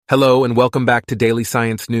Hello and welcome back to Daily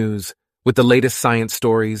Science News with the latest science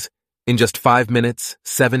stories in just 5 minutes,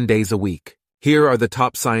 7 days a week. Here are the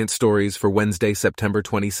top science stories for Wednesday, September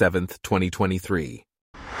 27th, 2023.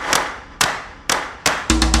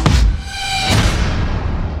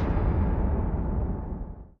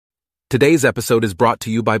 Today's episode is brought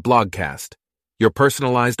to you by Blogcast, your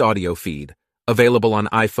personalized audio feed, available on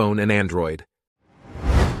iPhone and Android.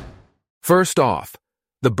 First off,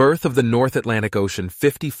 the birth of the North Atlantic Ocean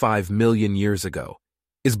 55 million years ago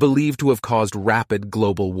is believed to have caused rapid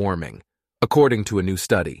global warming, according to a new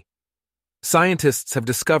study. Scientists have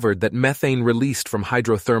discovered that methane released from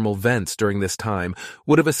hydrothermal vents during this time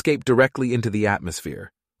would have escaped directly into the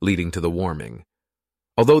atmosphere, leading to the warming.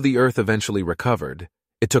 Although the Earth eventually recovered,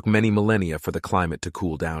 it took many millennia for the climate to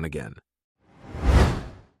cool down again.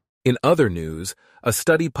 In other news, a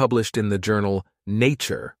study published in the journal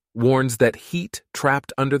Nature warns that heat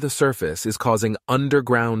trapped under the surface is causing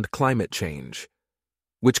underground climate change,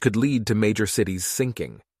 which could lead to major cities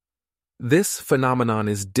sinking. This phenomenon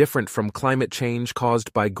is different from climate change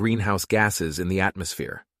caused by greenhouse gases in the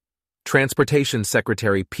atmosphere. Transportation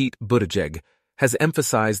Secretary Pete Buttigieg has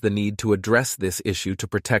emphasized the need to address this issue to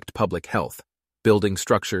protect public health, building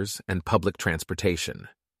structures, and public transportation.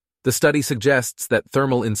 The study suggests that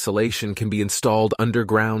thermal insulation can be installed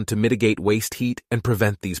underground to mitigate waste heat and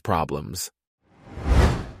prevent these problems.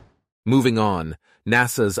 Moving on,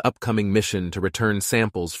 NASA's upcoming mission to return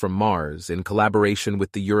samples from Mars in collaboration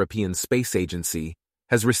with the European Space Agency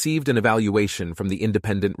has received an evaluation from the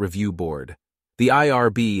Independent Review Board. The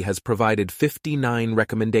IRB has provided 59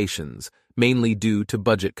 recommendations, mainly due to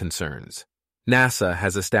budget concerns. NASA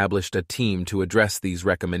has established a team to address these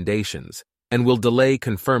recommendations and will delay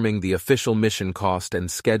confirming the official mission cost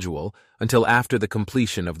and schedule until after the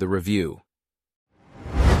completion of the review.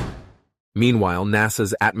 Meanwhile,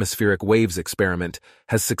 NASA's atmospheric waves experiment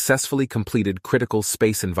has successfully completed critical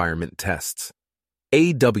space environment tests.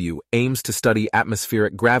 AW aims to study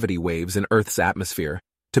atmospheric gravity waves in Earth's atmosphere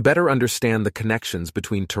to better understand the connections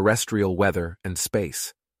between terrestrial weather and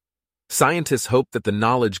space. Scientists hope that the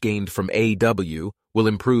knowledge gained from AW will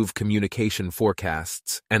improve communication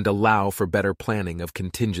forecasts and allow for better planning of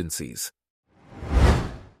contingencies.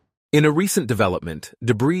 In a recent development,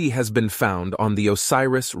 debris has been found on the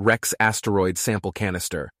OSIRIS-REx asteroid sample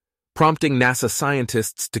canister, prompting NASA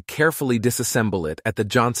scientists to carefully disassemble it at the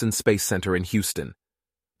Johnson Space Center in Houston.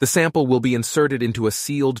 The sample will be inserted into a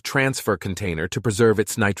sealed transfer container to preserve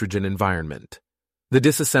its nitrogen environment. The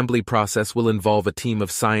disassembly process will involve a team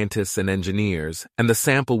of scientists and engineers, and the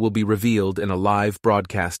sample will be revealed in a live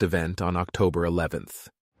broadcast event on October 11th.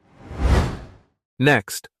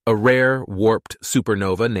 Next, a rare, warped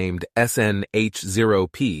supernova named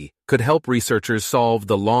SNH0P could help researchers solve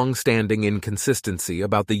the long-standing inconsistency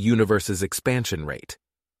about the universe's expansion rate.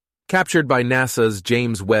 Captured by NASA's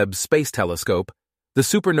James Webb Space Telescope, the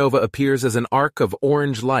supernova appears as an arc of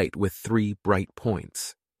orange light with 3 bright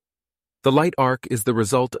points. The light arc is the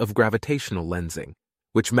result of gravitational lensing,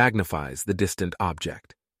 which magnifies the distant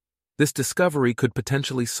object. This discovery could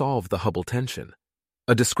potentially solve the Hubble tension,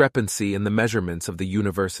 a discrepancy in the measurements of the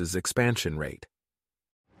universe's expansion rate.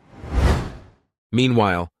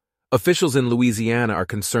 Meanwhile, officials in Louisiana are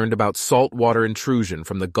concerned about saltwater intrusion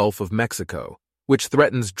from the Gulf of Mexico, which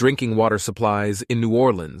threatens drinking water supplies in New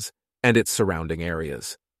Orleans and its surrounding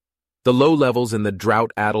areas. The low levels in the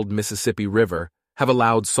drought-addled Mississippi River have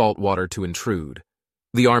allowed salt water to intrude.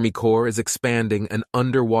 The Army Corps is expanding an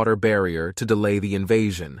underwater barrier to delay the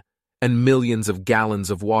invasion, and millions of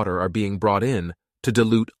gallons of water are being brought in to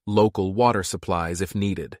dilute local water supplies if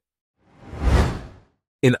needed.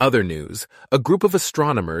 In other news, a group of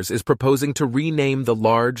astronomers is proposing to rename the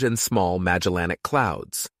Large and Small Magellanic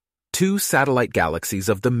Clouds, 2 satellite galaxies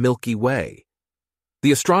of the Milky Way.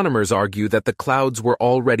 The astronomers argue that the clouds were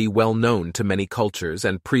already well known to many cultures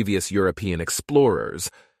and previous European explorers,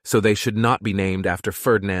 so they should not be named after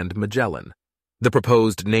Ferdinand Magellan. The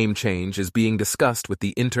proposed name change is being discussed with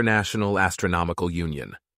the International Astronomical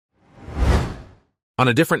Union. On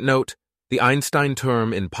a different note, the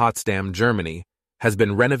Einsteinturm in Potsdam, Germany, has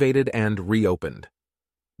been renovated and reopened.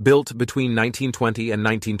 Built between 1920 and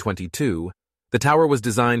 1922, the tower was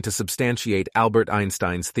designed to substantiate Albert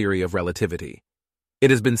Einstein's theory of relativity. It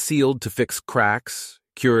has been sealed to fix cracks,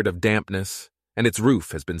 cured of dampness, and its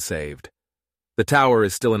roof has been saved. The tower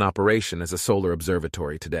is still in operation as a solar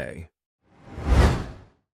observatory today.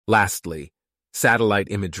 Lastly, satellite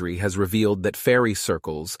imagery has revealed that fairy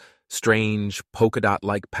circles, strange, polka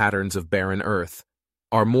dot-like patterns of barren Earth,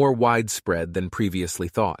 are more widespread than previously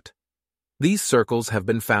thought. These circles have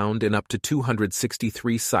been found in up to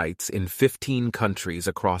 263 sites in 15 countries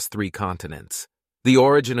across 3 continents. The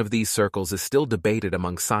origin of these circles is still debated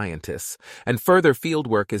among scientists, and further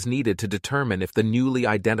fieldwork is needed to determine if the newly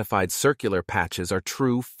identified circular patches are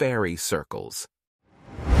true fairy circles.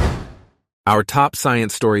 Our top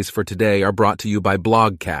science stories for today are brought to you by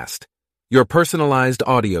Blogcast, your personalized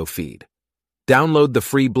audio feed. Download the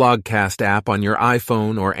free Blogcast app on your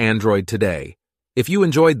iPhone or Android today. If you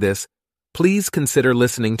enjoyed this, please consider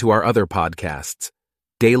listening to our other podcasts: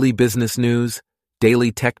 Daily Business News,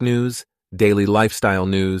 Daily Tech News, Daily Lifestyle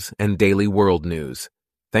News, and Daily World News.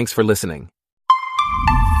 Thanks for listening.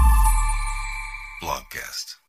 Blogcast.